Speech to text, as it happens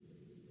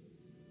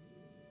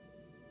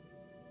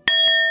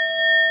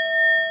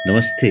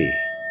Namaste,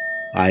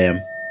 I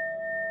am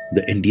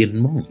the Indian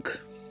monk.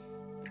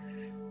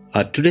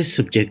 Our today's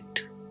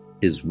subject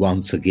is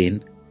once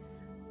again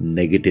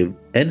negative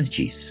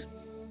energies.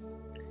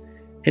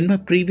 In my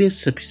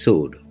previous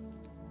episode,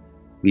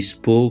 we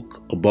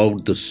spoke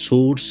about the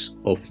source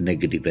of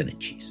negative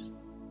energies.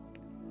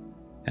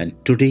 And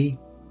today,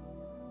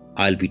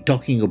 I'll be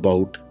talking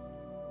about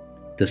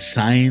the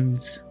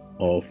signs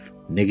of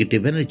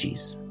negative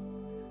energies.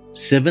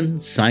 7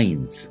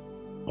 signs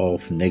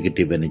of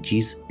negative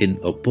energies in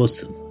a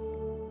person.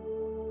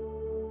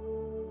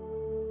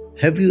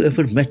 Have you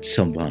ever met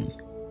someone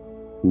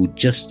who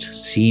just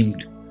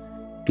seemed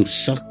to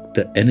suck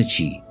the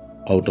energy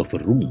out of a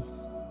room?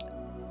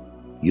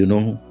 You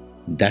know,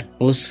 that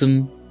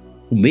person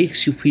who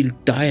makes you feel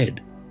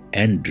tired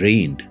and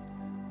drained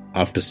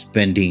after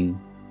spending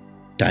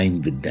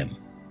time with them.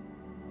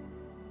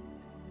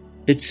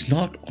 It's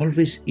not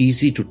always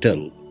easy to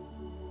tell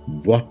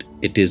what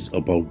it is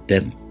about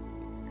them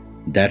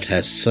that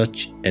has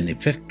such an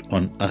effect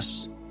on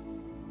us,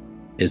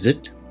 is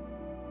it?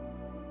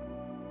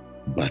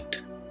 But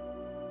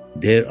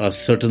there are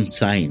certain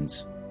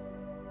signs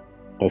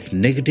of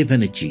negative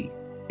energy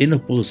in a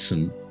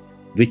person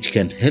which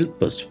can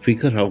help us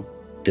figure out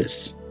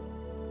this.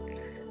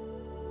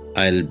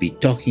 I'll be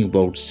talking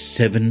about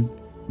 7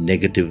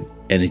 negative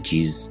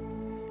energies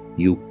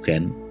you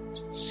can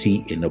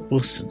see in a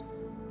person.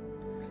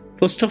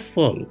 First of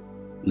all,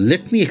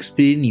 let me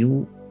explain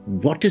you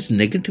what is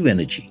negative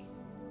energy.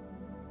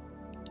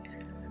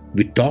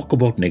 We talk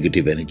about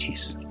negative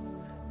energies,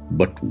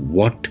 but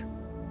what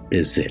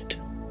is it?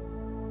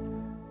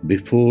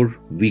 Before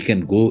we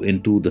can go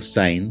into the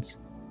signs,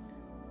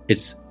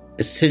 it's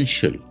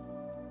essential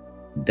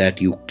that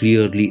you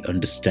clearly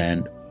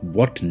understand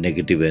what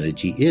negative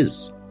energy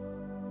is.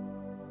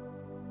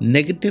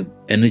 Negative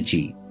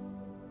energy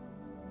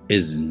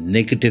is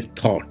negative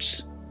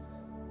thoughts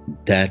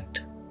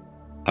that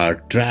are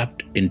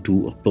trapped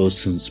into a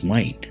person's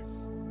mind,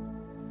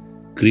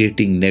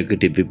 creating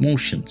negative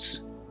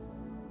emotions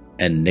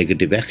and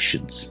negative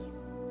actions.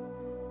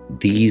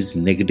 These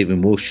negative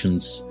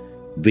emotions,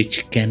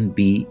 which can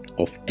be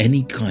of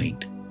any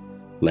kind,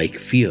 like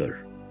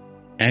fear,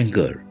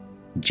 anger,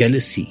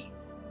 jealousy,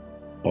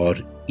 or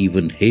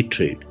even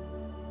hatred,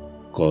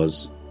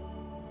 cause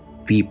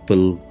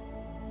people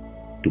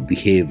to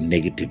behave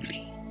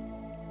negatively.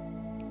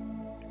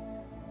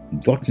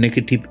 What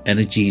negative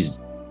energies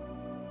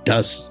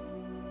does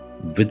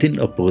within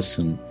a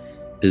person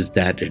is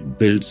that it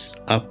builds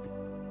up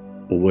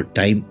over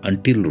time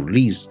until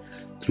released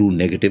through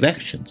negative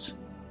actions.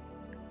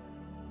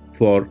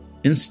 For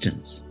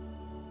instance,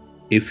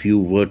 if you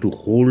were to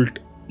hold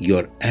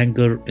your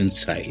anger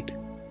inside,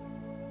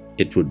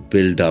 it would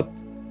build up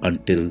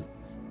until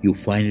you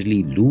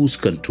finally lose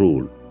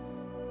control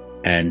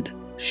and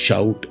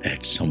shout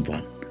at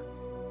someone.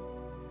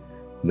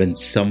 When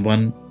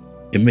someone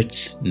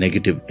emits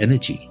negative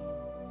energy,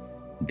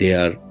 they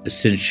are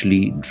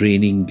essentially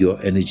draining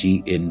your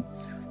energy in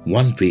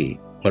one way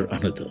or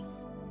another.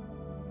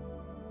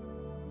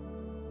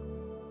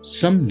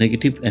 Some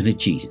negative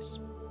energies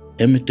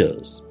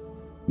emitters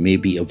may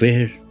be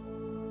aware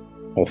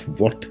of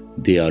what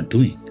they are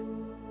doing,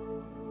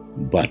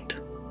 but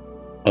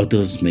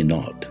others may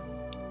not.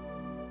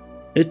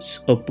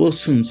 It's a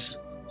person's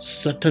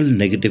subtle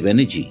negative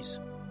energies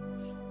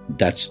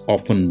that's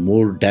often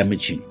more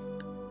damaging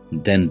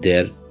than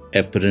their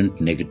apparent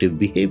negative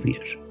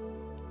behavior.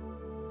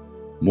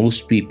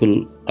 Most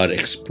people are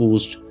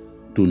exposed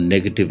to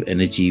negative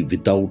energy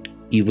without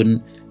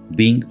even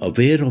being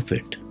aware of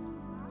it.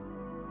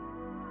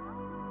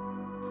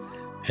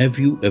 Have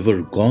you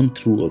ever gone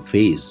through a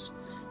phase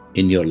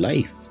in your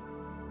life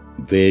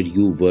where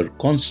you were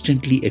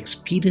constantly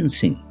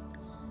experiencing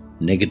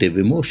negative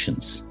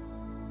emotions?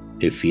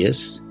 If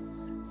yes,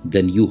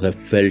 then you have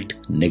felt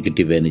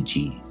negative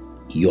energy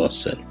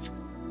yourself.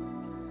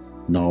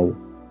 Now,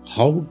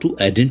 how to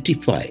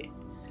identify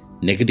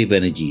negative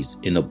energies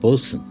in a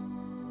person?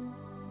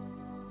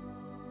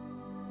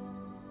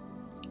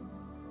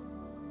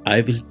 I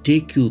will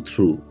take you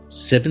through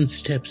 7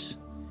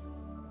 steps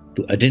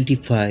to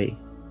identify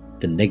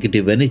the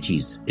negative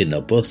energies in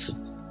a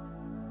person.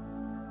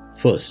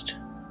 First,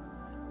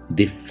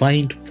 they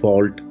find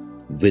fault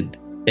with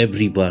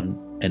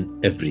everyone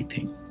and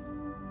everything.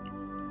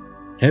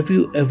 Have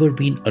you ever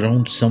been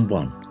around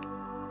someone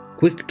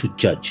quick to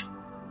judge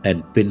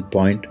and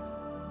pinpoint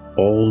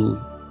all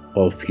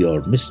of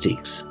your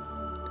mistakes?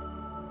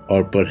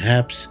 Or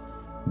perhaps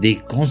they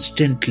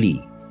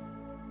constantly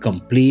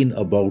complain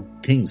about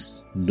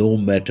things no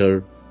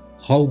matter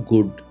how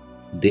good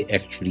they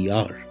actually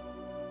are.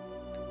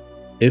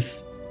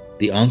 If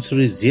the answer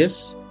is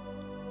yes,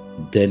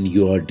 then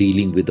you are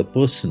dealing with a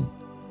person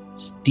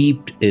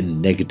steeped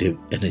in negative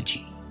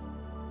energy.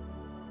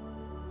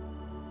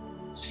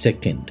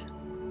 Second,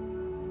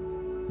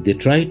 they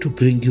try to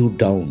bring you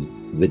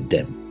down with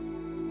them.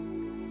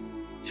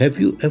 Have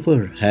you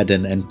ever had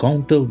an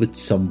encounter with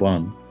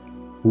someone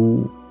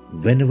who,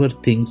 whenever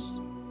things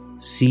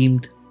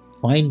seemed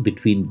fine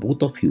between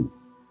both of you,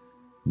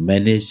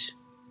 managed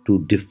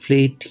to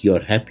deflate your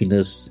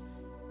happiness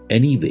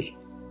anyway.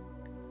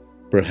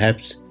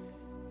 Perhaps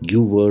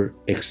you were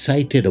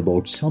excited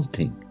about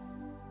something,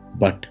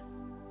 but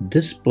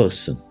this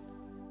person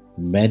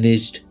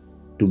managed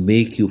to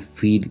make you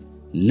feel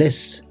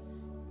less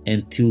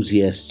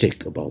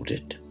enthusiastic about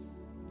it.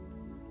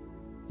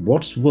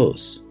 What's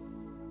worse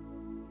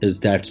is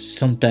that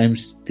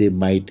sometimes they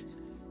might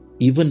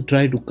even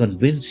try to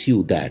convince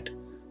you that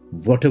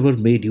whatever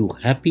made you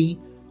happy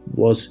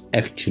was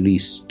actually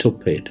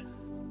stupid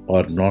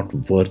or not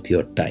worth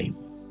your time.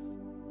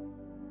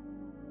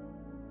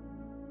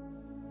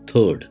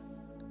 Third,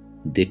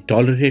 they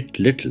tolerate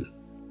little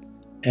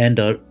and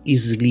are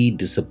easily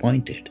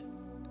disappointed.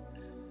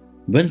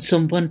 When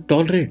someone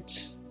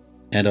tolerates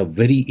and are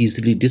very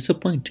easily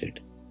disappointed,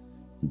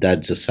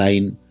 that's a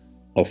sign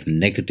of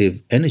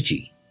negative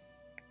energy.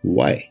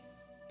 Why?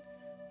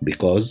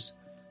 Because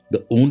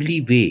the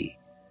only way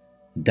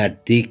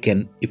that they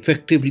can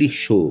effectively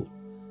show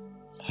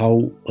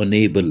how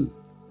unable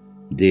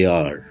they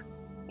are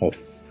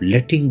of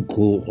letting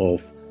go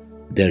of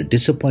their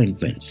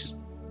disappointments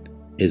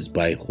is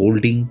by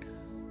holding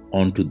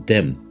on to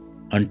them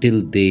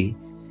until they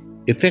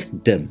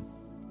affect them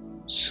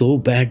so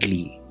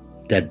badly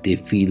that they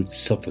feel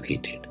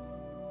suffocated.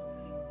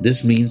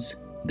 This means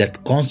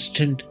that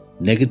constant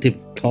negative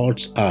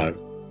thoughts are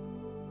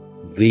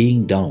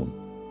weighing down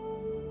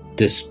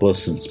this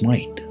person's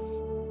mind.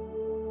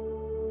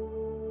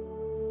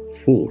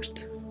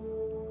 Fourth,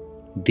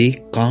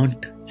 they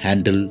can't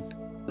handle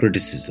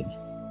criticism.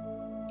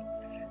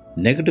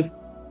 Negative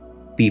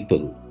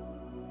people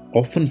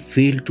often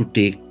fail to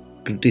take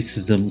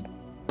criticism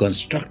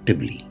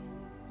constructively.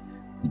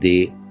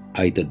 They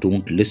either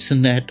don't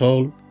listen at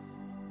all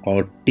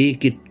or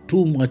take it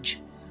too much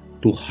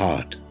to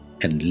heart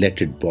and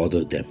let it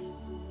bother them.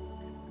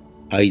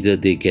 Either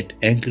they get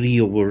angry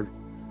over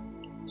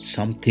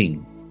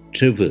something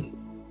trivial,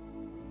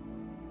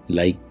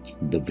 like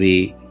the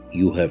way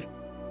you have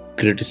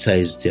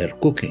criticized their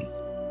cooking,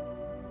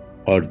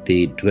 or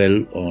they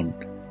dwell on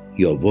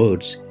your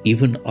words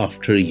even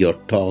after your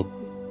talk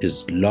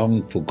is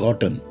long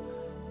forgotten,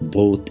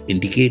 both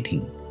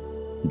indicating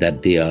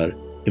that they are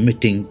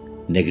emitting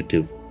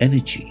negative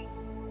energy.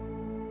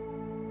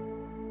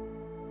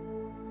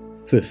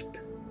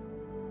 Fifth,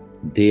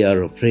 they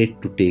are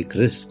afraid to take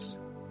risks.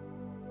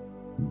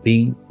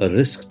 Being a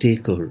risk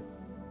taker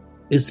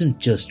isn't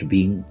just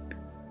being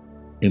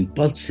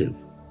impulsive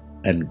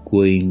and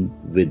going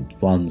with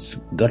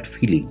one's gut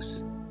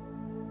feelings.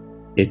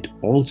 It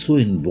also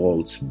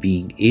involves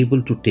being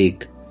able to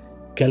take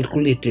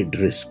calculated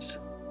risks.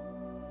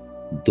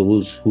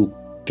 Those who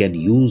can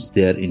use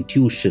their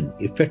intuition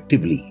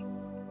effectively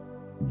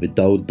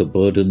without the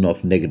burden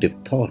of negative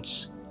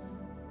thoughts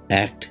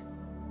act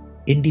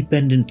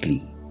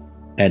independently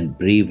and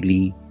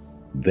bravely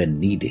when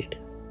needed.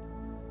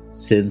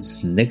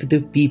 Since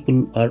negative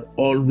people are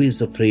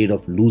always afraid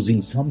of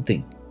losing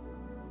something,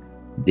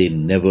 they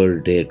never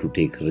dare to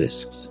take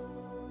risks.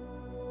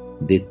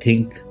 They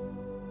think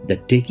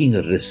that taking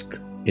a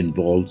risk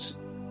involves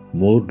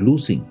more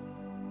losing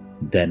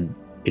than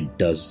it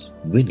does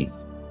winning.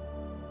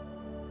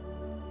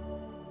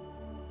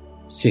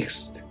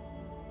 Sixth,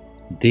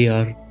 they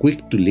are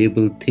quick to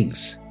label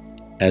things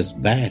as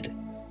bad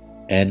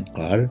and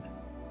are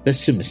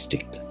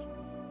pessimistic.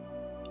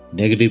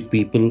 Negative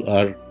people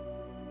are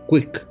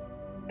quick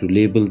to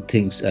label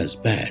things as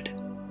bad.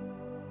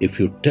 If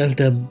you tell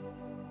them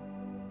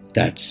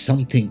that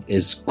something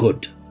is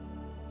good,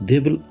 they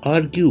will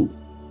argue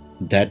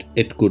that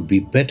it could be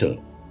better.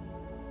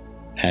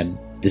 And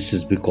this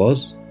is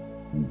because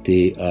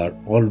they are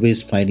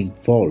always finding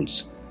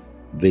faults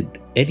with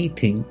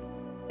anything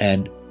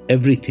and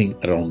everything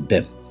around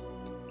them.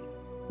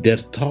 Their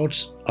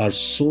thoughts are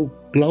so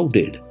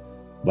clouded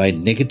by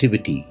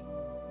negativity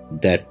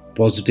that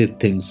positive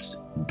things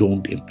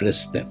don't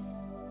impress them.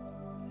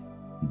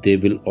 They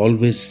will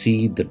always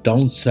see the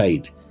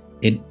downside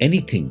in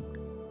anything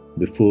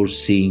before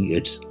seeing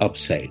its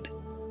upside,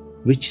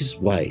 which is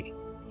why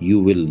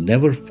you will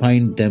never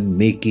find them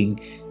making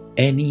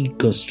any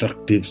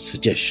constructive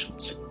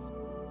suggestions.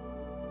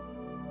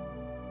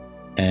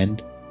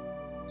 And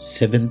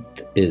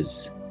seventh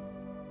is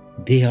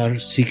they are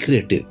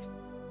secretive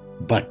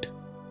but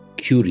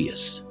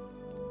curious.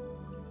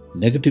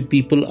 Negative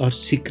people are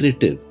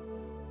secretive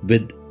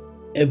with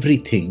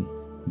everything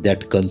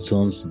that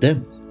concerns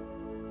them,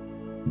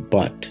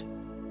 but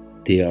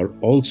they are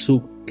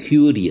also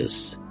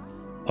curious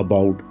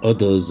about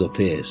others'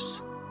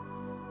 affairs.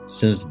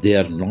 Since they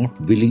are not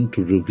willing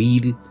to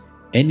reveal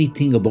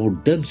anything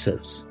about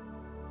themselves,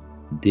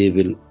 they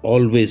will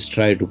always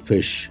try to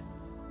fish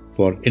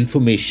for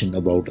information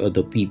about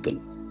other people.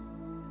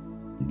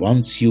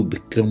 Once you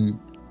become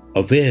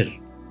aware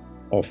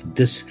of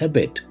this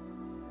habit,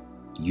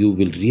 you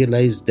will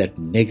realize that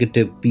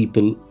negative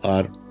people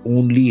are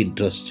only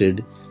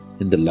interested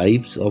in the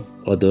lives of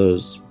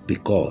others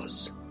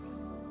because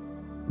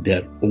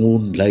their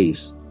own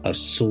lives are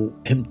so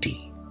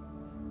empty.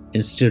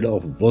 Instead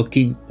of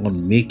working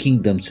on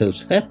making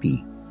themselves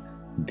happy,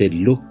 they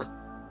look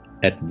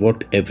at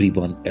what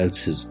everyone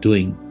else is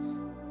doing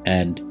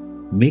and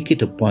make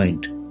it a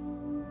point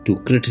to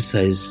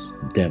criticize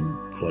them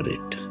for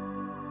it.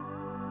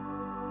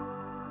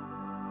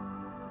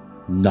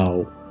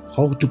 Now,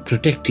 how to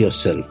protect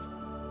yourself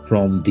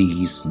from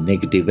these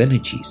negative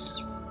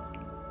energies?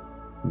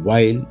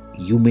 While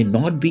you may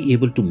not be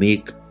able to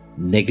make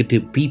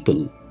negative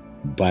people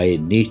by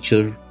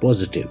nature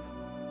positive,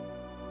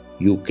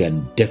 you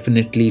can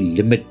definitely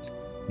limit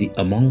the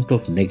amount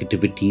of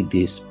negativity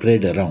they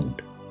spread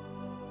around.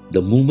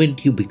 The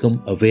moment you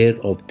become aware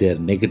of their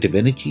negative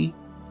energy,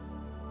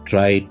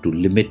 try to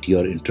limit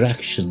your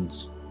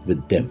interactions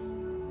with them.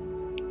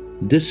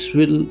 This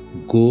will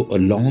go a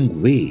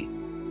long way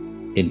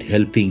in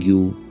helping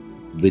you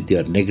with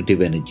your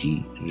negative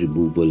energy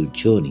removal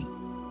journey.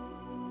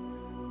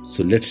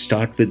 So let's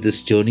start with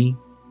this journey.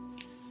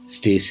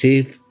 Stay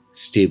safe,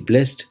 stay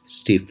blessed,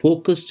 stay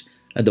focused,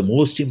 and the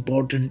most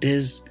important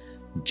is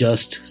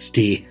just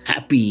stay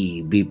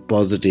happy, be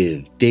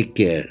positive, take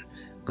care.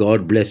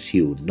 God bless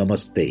you.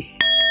 Namaste.